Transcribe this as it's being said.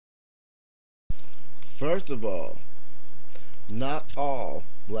First of all, not all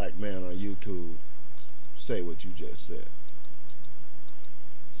black men on YouTube say what you just said.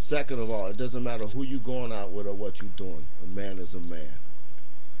 Second of all, it doesn't matter who you going out with or what you doing. A man is a man.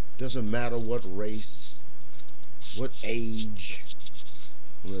 Doesn't matter what race, what age.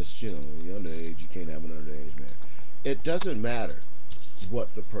 Unless, when you're underage, you can't have an underage man. It doesn't matter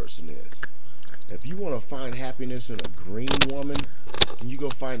what the person is. If you want to find happiness in a green woman, then you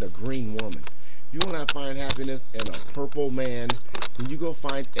go find a green woman. If you want to find happiness in a purple man, then you go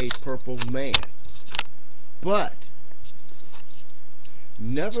find a purple man. But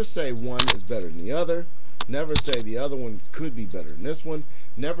never say one is better than the other. Never say the other one could be better than this one.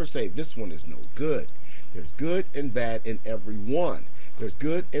 Never say this one is no good. There's good and bad in every one. There's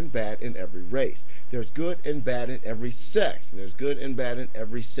good and bad in every race. There's good and bad in every sex. And there's good and bad in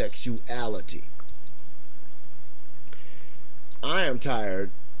every sexuality. I am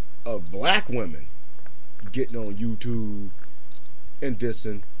tired of black women getting on YouTube and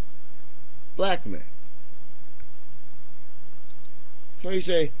dissing black men. So you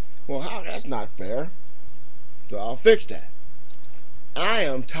say, well, how? That's not fair. So I'll fix that. I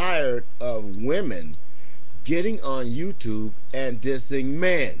am tired of women getting on YouTube and dissing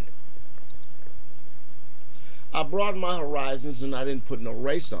men. I broadened my horizons and I didn't put no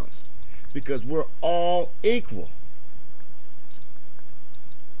race on it because we're all equal.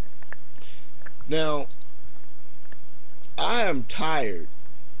 Now, I am tired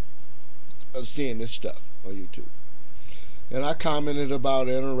of seeing this stuff on YouTube. And I commented about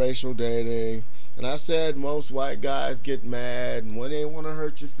interracial dating. And I said most white guys get mad. And when they want to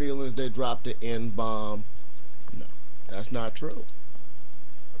hurt your feelings, they drop the N-bomb. No, that's not true.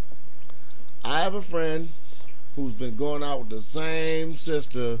 I have a friend who's been going out with the same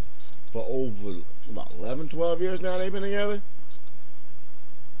sister for over about 11, 12 years now. They've been together.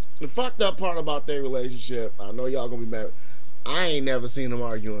 The fucked up part about their relationship, I know y'all gonna be mad, I ain't never seen them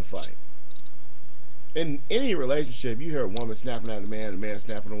argue and fight. In any relationship, you hear a woman snapping at a man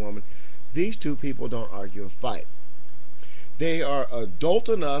snapping at a woman. These two people don't argue and fight. They are adult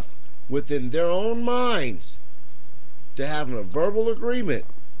enough within their own minds to have a verbal agreement.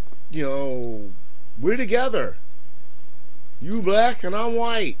 We're together. You black and I'm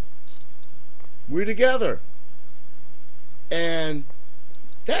white. We're together. And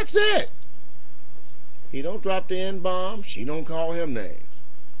that's it. He don't drop the N-bomb. She don't call him names.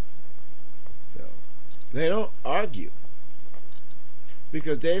 They don't argue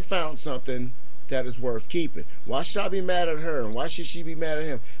because they found something that is worth keeping. Why should I be mad at her and why should she be mad at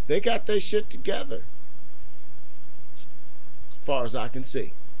him? They got their shit together as far as I can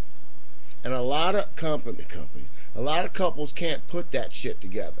see. And a lot of companies, a lot of couples can't put that shit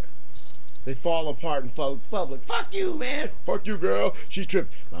together. They fall apart in public. Fuck you, man. Fuck you, girl. She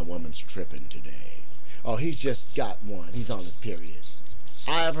tripped. My woman's tripping today. Oh, he's just got one. He's on his period.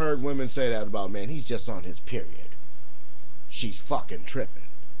 I have heard women say that about men. He's just on his period. She's fucking tripping.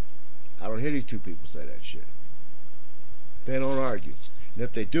 I don't hear these two people say that shit. They don't argue. And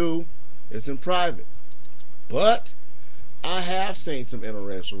if they do, it's in private. But I have seen some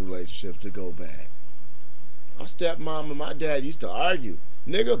interracial relationships that go bad. My stepmom and my dad used to argue.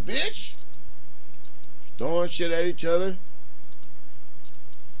 Nigga, bitch. Throwing shit at each other.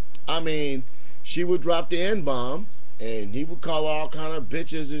 I mean, she would drop the N-bomb. And he would call all kind of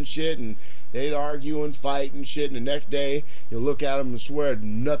bitches and shit, and they'd argue and fight and shit, and the next day, you'll look at them and swear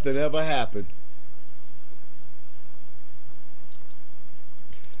nothing ever happened.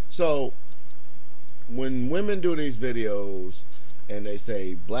 So, when women do these videos, and they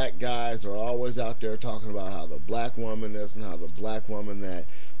say black guys are always out there talking about how the black woman this and how the black woman that,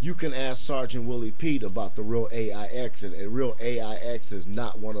 you can ask Sergeant Willie Pete about the real AIX, and a real AIX is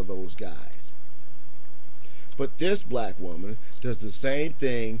not one of those guys. But this black woman does the same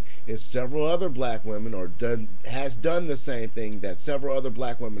thing as several other black women, or has done the same thing that several other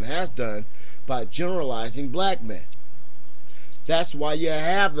black women has done by generalizing black men. That's why you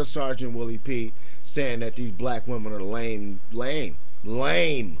have the Sergeant Willie Pete saying that these black women are lame, like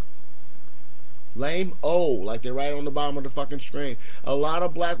they're right on the bottom of the fucking screen. A lot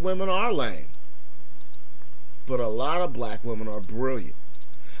of black women are lame, but a lot of black women are brilliant.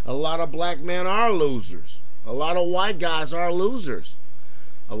 A lot of black men are losers. A lot of white guys are losers.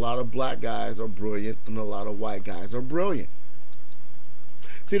 A lot of black guys are brilliant, and a lot of white guys are brilliant.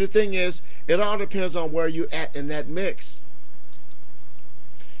 See, the thing is, it all depends on where you're at in that mix.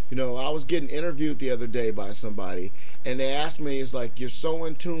 I was getting interviewed the other day by somebody, and they asked me, it's like, you're so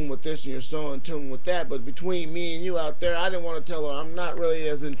in tune with this and you're so in tune with that, but between me and you out there, I didn't want to tell her I'm not really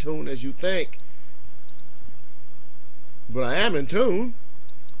as in tune as you think. But I am in tune.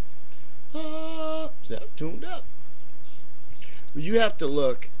 See, See, I'm tuned up. You have to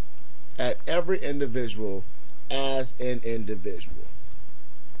look at every individual as an individual.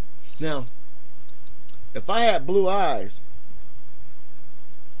 Now, if I had blue eyes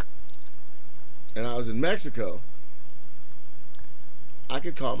and I was in Mexico, I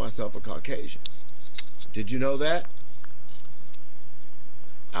could call myself a Caucasian. Did you know that?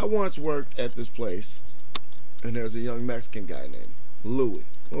 I once worked at this place, and there was a young Mexican guy named Louis.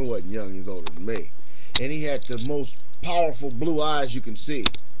 Well, he wasn't young, he's older than me. And he had the most powerful blue eyes you can see.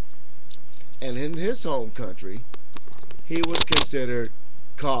 And in his home country, he was considered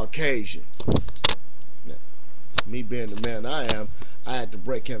Caucasian. Now, me being the man I am, I had to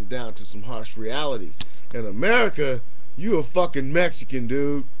break him down to some harsh realities. In America, you a fucking Mexican,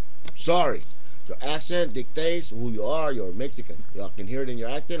 dude. Sorry. Your accent dictates who you are. You're Mexican. Y'all can hear it in your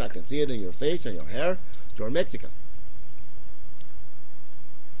accent. I can see it in your face and your hair. You're Mexican.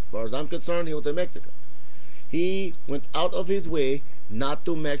 As far as I'm concerned, he was a Mexican. He went out of his way not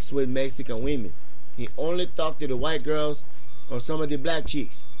to mix with Mexican women. He only talked to the white girls or some of the black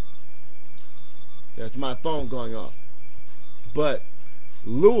chicks. That's my phone going off. But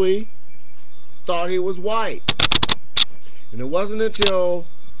Louis thought he was white. And it wasn't until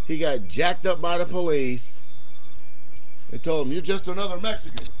he got jacked up by the police, they told him, "You're just another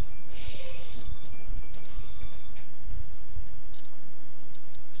Mexican."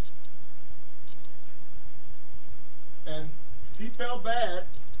 And he felt bad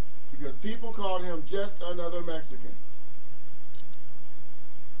because people called him just another Mexican.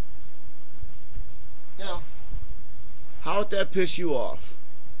 Now, how would that piss you off?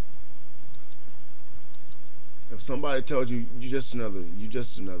 If somebody told you you just another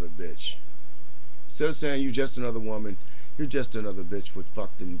bitch. Instead of saying you just another woman, you're just another bitch with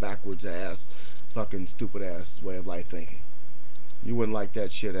fucking backwards ass, fucking stupid ass way of life thinking. You wouldn't like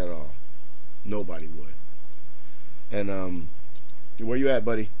that shit at all. Nobody would. And where you at,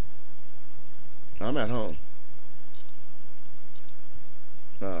 buddy? I'm at home.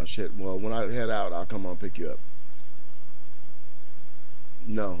 Oh shit. Well, when I head out, I'll come on pick you up.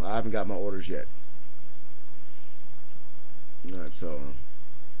 No, I haven't got my orders yet. Alright, so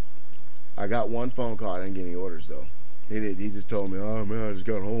I got one phone call. I didn't get any orders though. He just told me, "Oh man, I just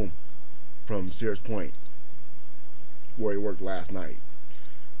got home from Sears Point, where he worked last night."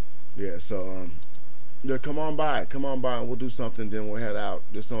 Yeah, so yeah, come on by, and we'll do something. Then we'll head out.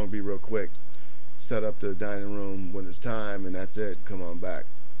 This one will be real quick. Set up the dining room when it's time, and that's it. Come on back.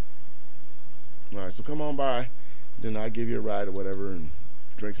 Alright, so come on by. Then I'll give you a ride or whatever, and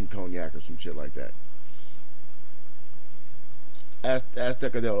drink some cognac or some shit like that.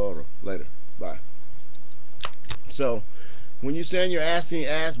 Azteca del Oro. Later. Bye. So, when you're saying you're asking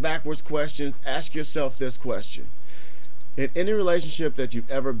ass backwards questions, ask yourself this question. In any relationship that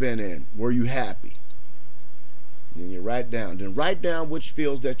you've ever been in, were you happy? Then you write down. Then write down which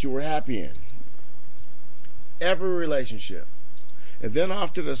fields that you were happy in. Every relationship. And then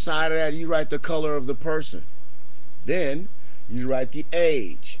off to the side of that, you write the color of the person. Then, you write the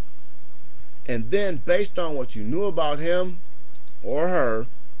age. And then, based on what you knew about him or her,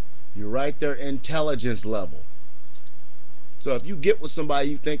 you write their intelligence level. So if you get with somebody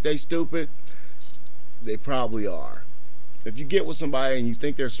you think they stupid, they probably are. If you get with somebody and you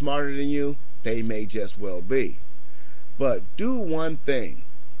think they're smarter than you, they may just well be. But do one thing.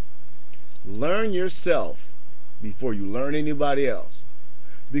 Learn yourself before you learn anybody else.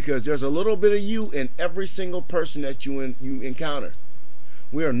 Because there's a little bit of you in every single person that you encounter.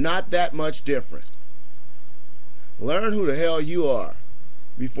 We are not that much different. Learn who the hell you are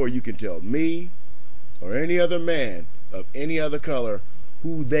before you can tell me or any other man of any other color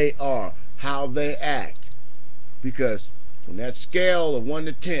who they are, how they act. Because from that scale of 1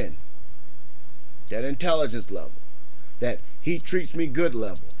 to 10, that intelligence level, that he treats me good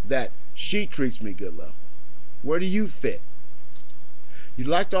level, that she treats me good level, where do you fit? You'd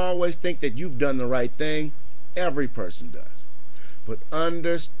like to always think that you've done the right thing. Every person does. But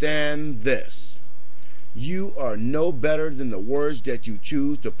understand this. You are no better than the words that you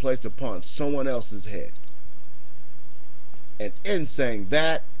choose to place upon someone else's head. And in saying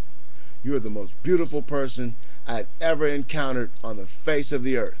that, you're the most beautiful person I've ever encountered on the face of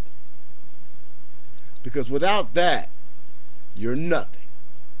the earth. Because without that, you're nothing.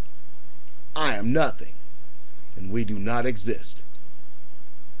 I am nothing. And we do not exist.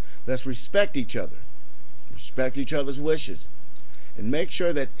 Let's respect each other. Respect each other's wishes. And make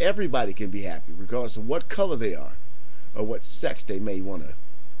sure that everybody can be happy, regardless of what color they are or what sex they may want to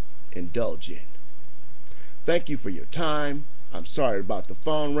indulge in. Thank you for your time. I'm sorry about the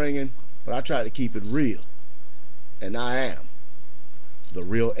phone ringing, but I try to keep it real. And I am the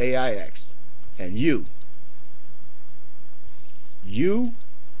real AIX. And you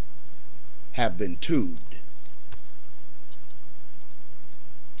have been tubed.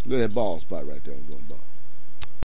 Look at that bald spot right there. I'm going bald.